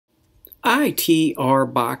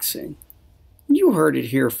ITRBoxing. You heard it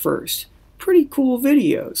here first. Pretty cool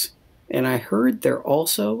videos. And I heard they're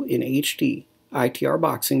also in HD.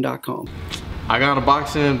 ITRBoxing.com. I got into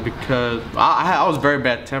boxing because I was very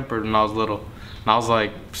bad tempered when I was little. And I was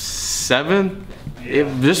like 7.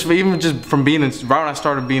 Even just from being in, right when I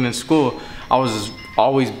started being in school, I was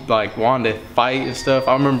always like wanting to fight and stuff.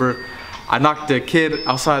 I remember I knocked a kid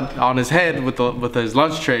outside on his head with his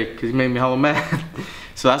lunch tray because he made me hella mad.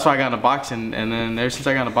 So that's why I got into boxing, and then ever since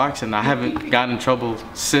I got into boxing, I haven't gotten in trouble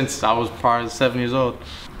since I was probably 7 years old.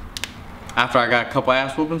 After I got a couple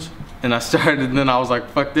ass whoopings, and I started, and then I was like,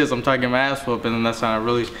 fuck this, I'm trying to get my ass whooped, and then that's when I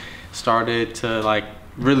really started to like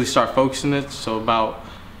really start focusing it. So about,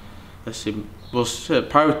 let's see, well shit,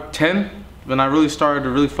 probably 10 when I really started to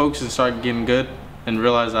really focus and started getting good and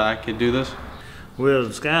realized that I could do this. Well,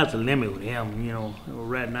 the sky's the limit with him, you know.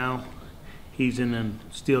 Right now, he's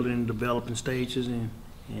still in the developing stages, and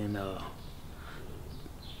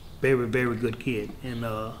very, very good kid. And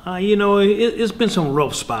you know, it's been some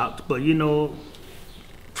rough spots, but you know,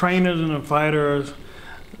 trainers and fighters,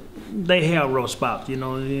 they have rough spots, you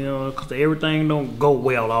know, because everything don't go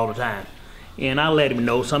well all the time. And I let him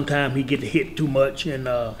know sometimes he get hit too much, and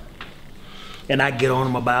I get on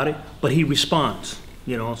him about it, but he responds,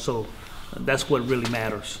 you know. So that's what really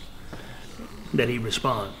matters, that he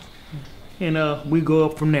responds, and we go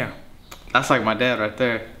up from there. That's like my dad right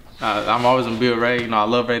there. I'm always gonna be with Ray. You know, I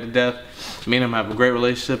love Ray to death. Me and him have a great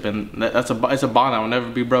relationship, and it's a bond that will never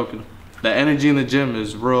be broken. The energy in the gym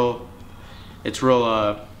is real. It's real.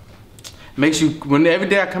 It makes you, every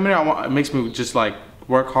day I come in here, it makes me just like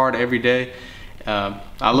work hard every day.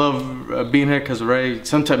 I love being here because Ray.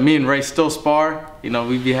 Sometimes me and Ray still spar. You know,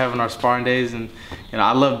 we be having our sparring days, and you know,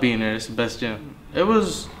 I love being here. It's the best gym. It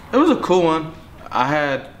was a cool one. I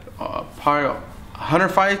had probably 100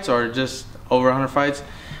 fights or just over 100 fights.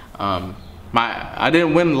 I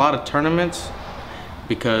didn't win a lot of tournaments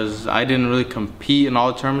because I didn't really compete in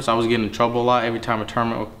all the tournaments. I was getting in trouble a lot every time a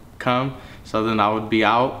tournament would come, so then I would be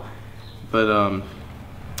out. But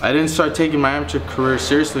I didn't start taking my amateur career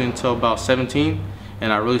seriously until about 17,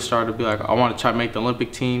 and I really started to be like, I want to try to make the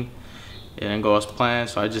Olympic team and go as planned,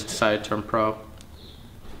 so I just decided to turn pro.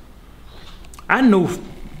 I knew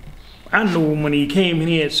when he came in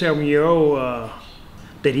here at 7-year-old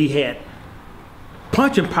that he had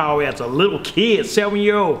punching power as a little kid,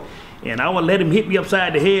 7-year-old, and I would let him hit me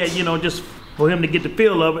upside the head, you know, just for him to get the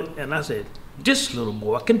feel of it. And I said, this little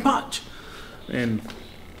boy can punch, and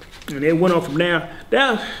it went on from there.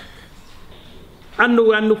 I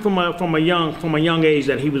knew from a young age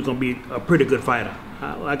that he was gonna be a pretty good fighter.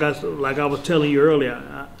 Like I was telling you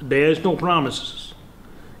earlier, there's no promises.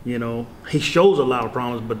 You know, he shows a lot of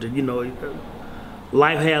promise, but you know,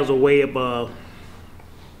 life has a way of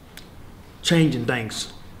changing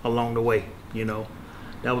things along the way. You know,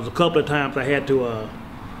 there was a couple of times I had to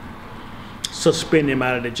suspend him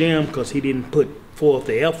out of the gym because he didn't put forth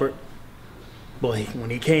the effort. But when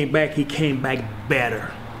he came back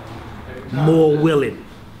better, more willing,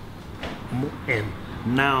 and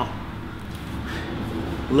now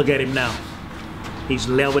look at him now. He's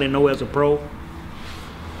level and know as a pro.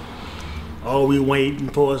 All we waiting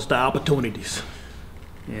for is the opportunities.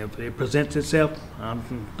 And if it presents itself, I'm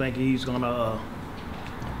thinking he's gonna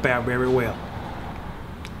fare very well.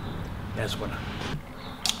 That's what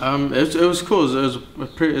it was cool. It was a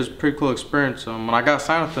pretty cool experience. When I got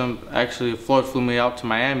signed with them, actually Floyd flew me out to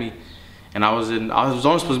Miami, and I was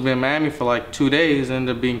only supposed to be in Miami for like 2 days, and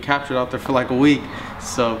ended up being captured out there for like a week.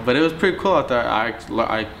 So, but it was pretty cool out there.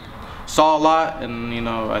 I saw a lot, and you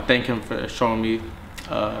know, I thank him for showing me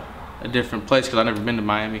a different place because I've never been to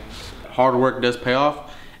Miami. Hard work does pay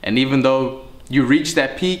off, and even though you reach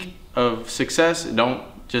that peak of success, don't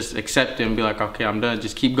just accept it and be like, okay, I'm done.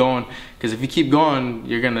 Just keep going, because if you keep going,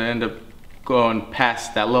 you're gonna end up going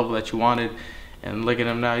past that level that you wanted. And look at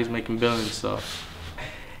him now, he's making billions. So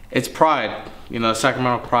it's pride, you know,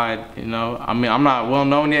 Sacramento pride. You know, I mean, I'm not well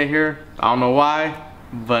known yet here. I don't know why,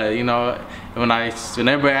 but you know, when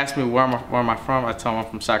everybody asks me where am I from, I tell them I'm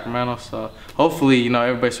from Sacramento. So hopefully, you know,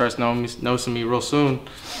 everybody starts noticing me real soon.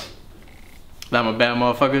 That I'm a bad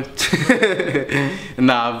motherfucker.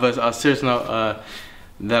 Nah, but seriously, no.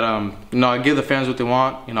 You know, I give the fans what they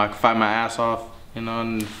want. You know, I can fight my ass off. You know,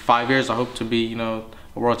 in 5 years, I hope to be, you know,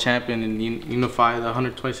 a world champion and unify the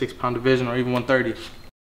 126-pound division or even 130.